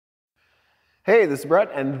Hey, this is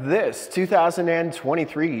Brett, and this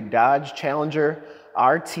 2023 Dodge Challenger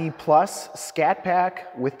RT Plus Scat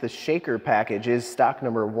Pack with the Shaker package is stock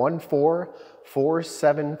number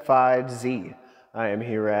 14475Z. I am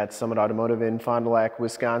here at Summit Automotive in Fond du Lac,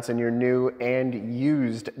 Wisconsin, your new and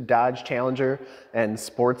used Dodge Challenger and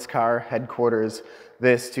sports car headquarters.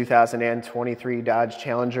 This 2023 Dodge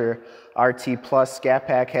Challenger RT Plus Scat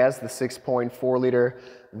Pack has the 6.4-liter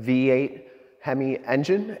V8 Hemi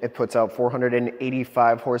engine. It puts out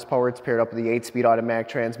 485 horsepower. It's paired up with the 8-speed automatic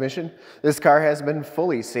transmission. This car has been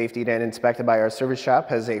fully safetied and inspected by our service shop,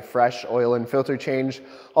 has a fresh oil and filter change.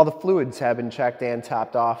 All the fluids have been checked and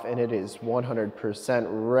topped off, and it is 100%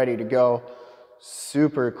 ready to go.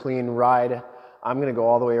 Super clean ride. I'm gonna go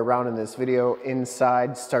all the way around in this video,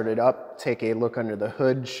 inside, start it up, take a look under the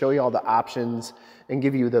hood, show you all the options, and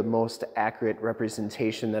give you the most accurate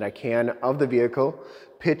representation that I can of the vehicle.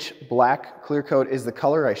 Pitch black clear coat is the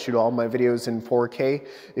color. I shoot all my videos in 4K.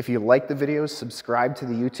 If you like the videos, subscribe to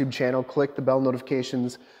the YouTube channel, click the bell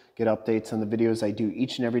notifications, get updates on the videos I do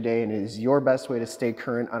each and every day, and it is your best way to stay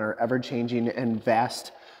current on our ever-changing and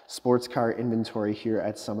vast sports car inventory here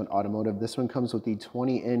at Summit Automotive. This one comes with the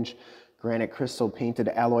 20-inch granite crystal painted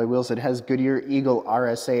alloy wheels. It has Goodyear Eagle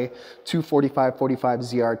RSA 245/45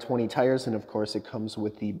 ZR20 tires, and of course it comes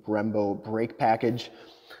with the Brembo brake package.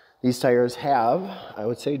 These tires have, I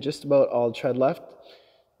would say, just about all tread left,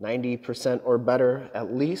 90% or better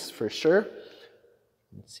at least for sure.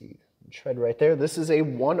 Let's see, tread right there. This is a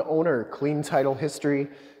one owner, clean title history,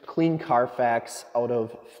 clean CARFAX out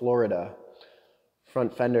of Florida.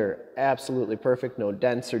 Front fender, absolutely perfect, no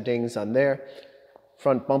dents or dings on there.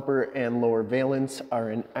 Front bumper and lower valence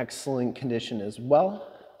are in excellent condition as well.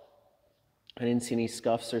 I didn't see any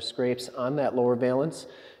scuffs or scrapes on that lower valence,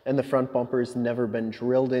 and the front bumper's never been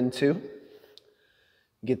drilled into.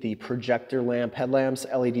 Get the projector lamp headlamps,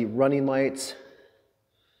 LED running lights,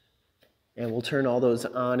 and we'll turn all those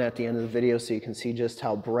on at the end of the video so you can see just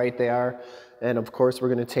how bright they are. And of course,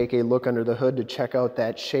 we're going to take a look under the hood to check out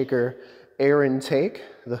that Shaker air intake.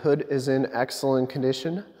 The hood is in excellent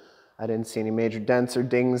condition. I didn't see any major dents or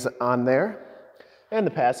dings on there. And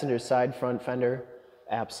the passenger side front fender,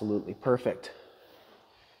 absolutely perfect.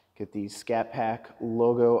 Get the Scat Pack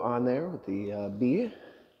logo on there with the B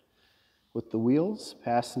with the wheels.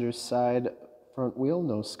 Passenger side front wheel,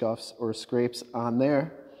 no scuffs or scrapes on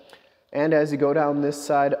there. And as you go down this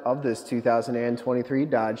side of this 2023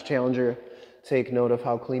 Dodge Challenger, take note of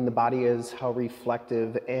how clean the body is, how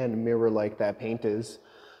reflective and mirror-like that paint is.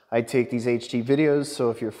 I take these HD videos, so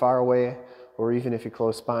if you're far away or even if you're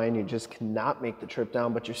close by and you just cannot make the trip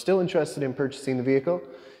down, but you're still interested in purchasing the vehicle,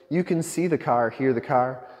 you can see the car, hear the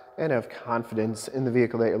car, and have confidence in the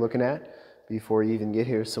vehicle that you're looking at before you even get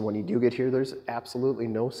here. So when you do get here, there's absolutely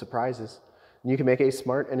no surprises. You can make a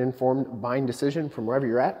smart and informed buying decision from wherever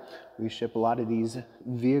you're at. We ship a lot of these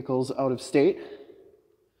vehicles out of state,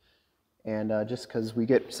 and just because we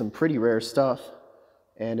get some pretty rare stuff.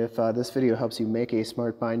 And if this video helps you make a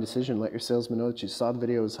smart buying decision, let your salesman know that you saw the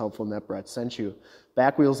video, was helpful, and that Brett sent you.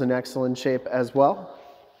 Back wheel's in excellent shape as well.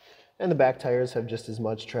 And the back tires have just as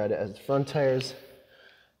much tread as the front tires.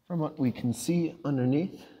 From what we can see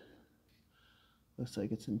underneath, looks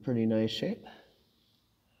like it's in pretty nice shape.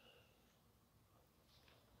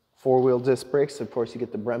 Four-wheel disc brakes. Of course, you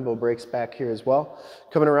get the Brembo brakes back here as well.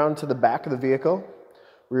 Coming around to the back of the vehicle,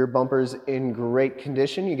 rear bumper's in great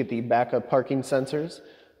condition. You get the backup parking sensors,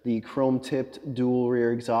 the chrome-tipped dual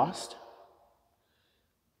rear exhaust.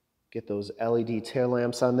 Get those LED tail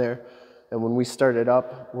lamps on there. And when we start it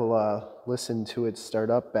up, we'll listen to it start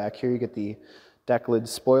up. Back here, you get the Decklid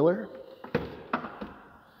spoiler.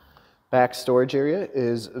 Back storage area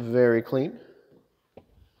is very clean.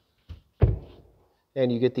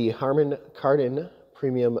 And you get the Harmon Kardon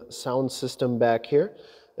premium sound system back here,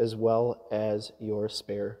 as well as your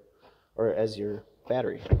spare, or as your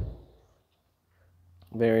battery.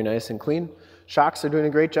 Very nice and clean. Shocks are doing a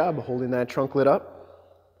great job of holding that trunk lid up.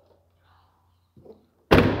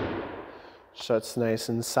 Shuts nice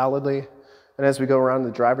and solidly. And as we go around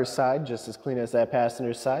the driver's side, just as clean as that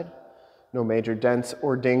passenger side. No major dents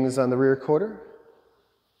or dings on the rear quarter.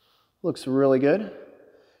 Looks really good.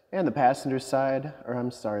 And the passenger side, or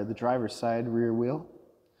I'm sorry, the driver's side rear wheel.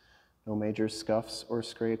 No major scuffs or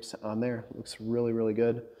scrapes on there. Looks really, really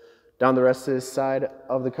good. Down the rest of this side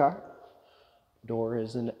of the car, door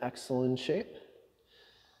is in excellent shape.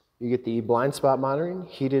 You get the blind spot monitoring,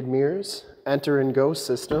 heated mirrors, enter and go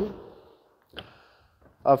system.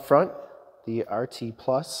 Up front, the RT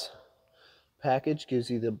Plus package gives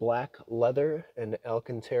you the black leather and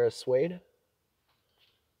Alcantara suede.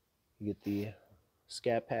 You get the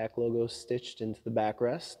Scat Pack logo stitched into the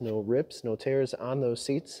backrest. No rips, no tears on those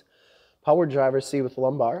seats. Power driver's seat with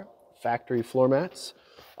lumbar, factory floor mats,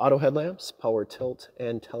 auto headlamps, power tilt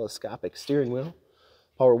and telescopic steering wheel,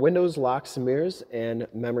 power windows, locks and mirrors, and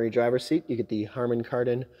memory driver's seat. You get the Harmon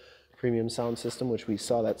Kardon premium sound system, which we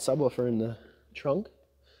saw that subwoofer in the trunk.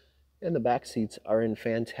 And the back seats are in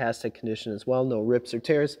fantastic condition as well, no rips or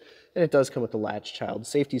tears, and it does come with the Latch child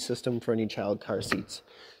safety system for any child car seats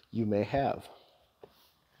you may have.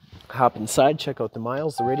 Hop inside, check out the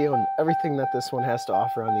miles, the radio, and everything that this one has to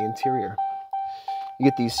offer on the interior. You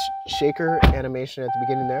get the shaker animation at the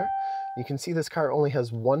beginning there. You can see this car only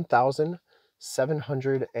has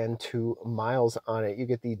 1,702 miles on it. You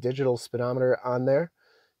get the digital speedometer on there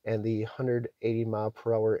and the 180 mile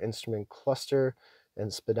per hour instrument cluster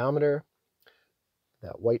and speedometer.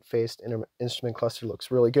 That white-faced instrument cluster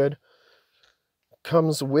looks really good.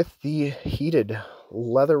 Comes with the heated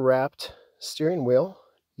leather-wrapped steering wheel.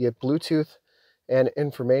 You get Bluetooth and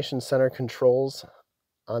information center controls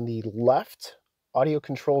on the left, audio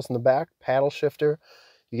controls in the back, paddle shifter.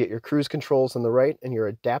 You get your cruise controls on the right and your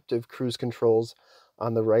adaptive cruise controls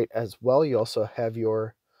on the right as well. You also have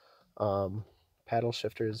your paddle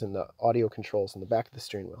shifters and the audio controls in the back of the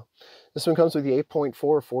steering wheel. This one comes with the 8.4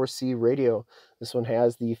 4C radio. This one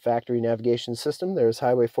has the factory navigation system. There's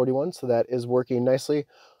Highway 41, so that is working nicely.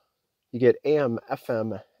 You get AM,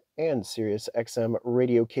 FM, and Sirius XM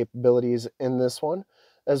radio capabilities in this one,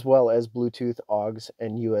 as well as Bluetooth, AUX,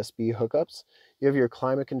 and USB hookups. You have your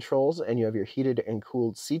climate controls, and you have your heated and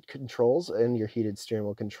cooled seat controls, and your heated steering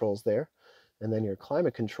wheel controls there. And then your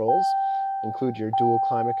climate controls include your dual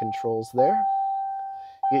climate controls there.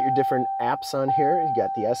 You get your different apps on here. You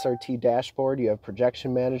got the SRT dashboard. You have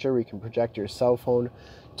projection manager where you can project your cell phone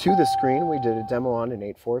to the screen. We did a demo on an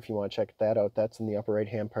 8.4 if you want to check that out. That's in the upper right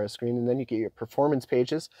hand part of the screen. And then you get your performance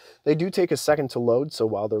pages. They do take a second to load, so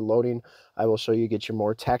while they're loading, I will show you get your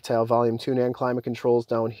more tactile volume tune and climate controls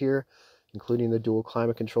down here, including the dual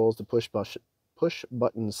climate controls, the push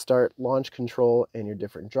button start, launch control, and your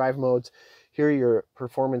different drive modes. Here are your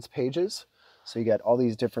performance pages. So you got all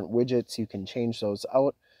these different widgets. You can change those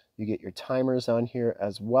out. You get your timers on here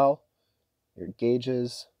as well, your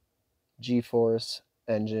gauges, G-force,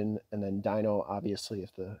 engine, and then dyno. Obviously,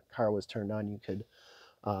 if the car was turned on, you could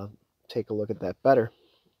take a look at that better.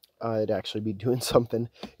 It'd actually be doing something.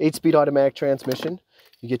 8-speed automatic transmission.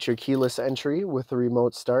 You get your keyless entry with the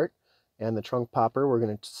remote start and the trunk popper. We're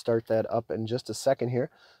going to start that up in just a second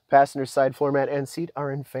here. Passenger side floor mat and seat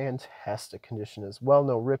are in fantastic condition as well.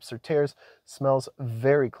 No rips or tears. Smells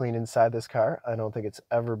very clean inside this car. I don't think it's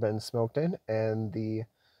ever been smoked in. And the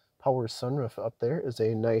power sunroof up there is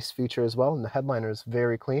a nice feature as well. And the headliner is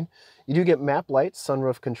very clean. You do get map lights,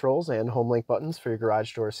 sunroof controls, and Homelink buttons for your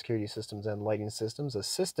garage door security systems and lighting systems.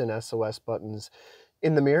 Assist and SOS buttons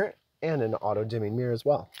in the mirror and an auto dimming mirror as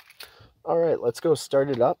well. All right, let's go start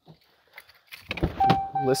it up.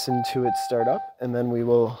 Listen to it start up, and then we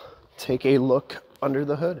will take a look under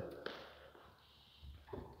the hood.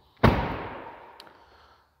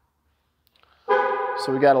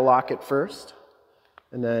 So we got to lock it first,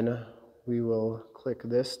 and then we will click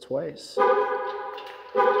this twice.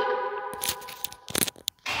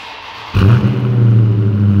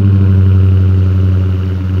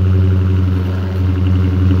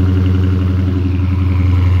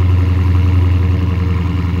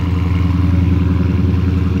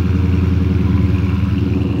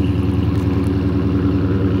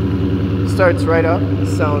 Starts right up,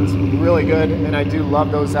 sounds really good, and I do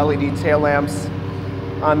love those LED tail lamps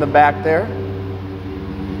on the back there.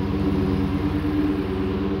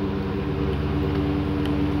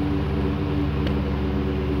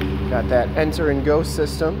 Got that enter and go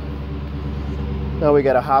system. Now we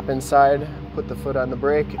got to hop inside, put the foot on the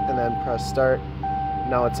brake, and then press start.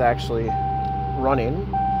 Now it's actually running.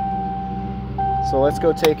 So let's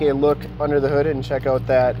go take a look under the hood and check out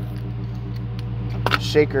that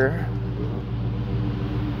shaker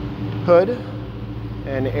hood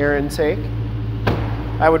and air intake.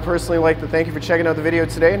 I would personally like to thank you for checking out the video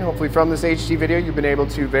today, and hopefully from this HD video you've been able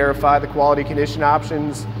to verify the quality, condition,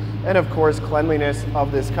 options, and of course cleanliness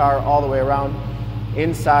of this car all the way around,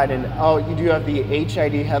 inside and out. You do have the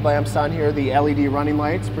HID headlamps on here, the LED running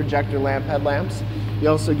lights, projector lamp headlamps. You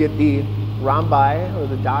also get the rhombi or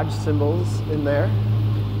the Dodge symbols in there.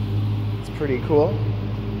 It's pretty cool.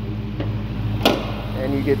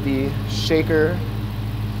 And you get the shaker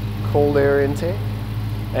cold air intake.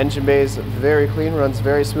 Engine bay is very clean, runs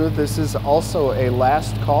very smooth. This is also a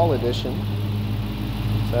last call edition,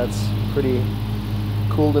 so that's pretty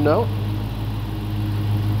cool to know.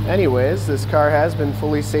 Anyways, this car has been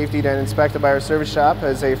fully safetied and inspected by our service shop,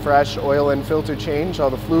 has a fresh oil and filter change. All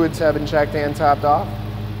the fluids have been checked and topped off.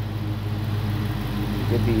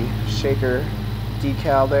 Get the shaker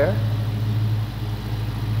decal there.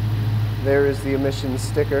 There is the emissions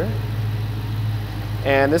sticker.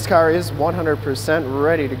 And this car is 100%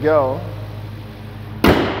 ready to go.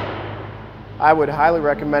 I would highly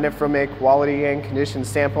recommend it from a quality and condition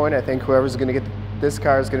standpoint. I think whoever's going to get this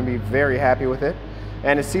car is going to be very happy with it.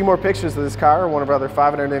 And to see more pictures of this car or one of our other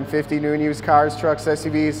 550 new and used cars, trucks,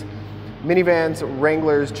 SUVs, minivans,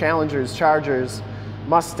 Wranglers, Challengers, Chargers,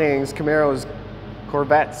 Mustangs, Camaros,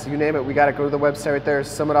 Corvettes, you name it, we got it. Go to the website right there,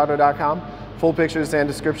 summitauto.com. Full pictures and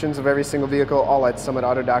descriptions of every single vehicle, all at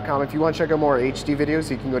summitauto.com. If you want to check out more HD videos,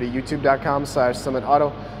 you can go to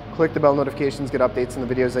youtube.com/summitauto. Click the bell notifications, get updates on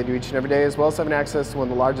the videos I do each and every day, as well as having access to one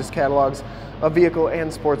of the largest catalogs of vehicle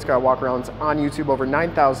and sports car walkarounds on YouTube. Over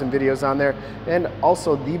 9,000 videos on there. And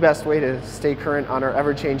also the best way to stay current on our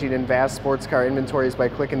ever-changing and vast sports car inventory is by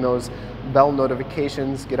clicking those bell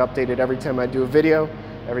notifications. Get updated every time I do a video.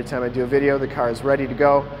 Every time I do a video, the car is ready to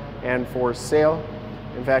go and for sale.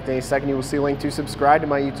 In fact, any second you will see a link to subscribe to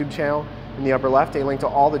my YouTube channel in the upper left, a link to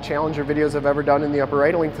all the Challenger videos I've ever done in the upper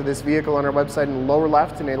right, a link to this vehicle on our website in the lower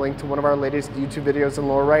left, and a link to one of our latest YouTube videos in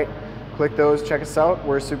the lower right. Click those, check us out.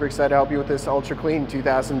 We're super excited to help you with this ultra clean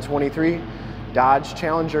 2023 Dodge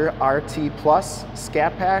Challenger RT Plus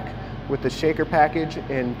Scat Pack with the shaker package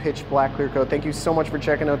in pitch black clear coat. Thank you so much for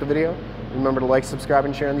checking out the video. Remember to like, subscribe,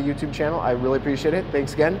 and share on the YouTube channel. I really appreciate it.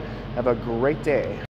 Thanks again. Have a great day.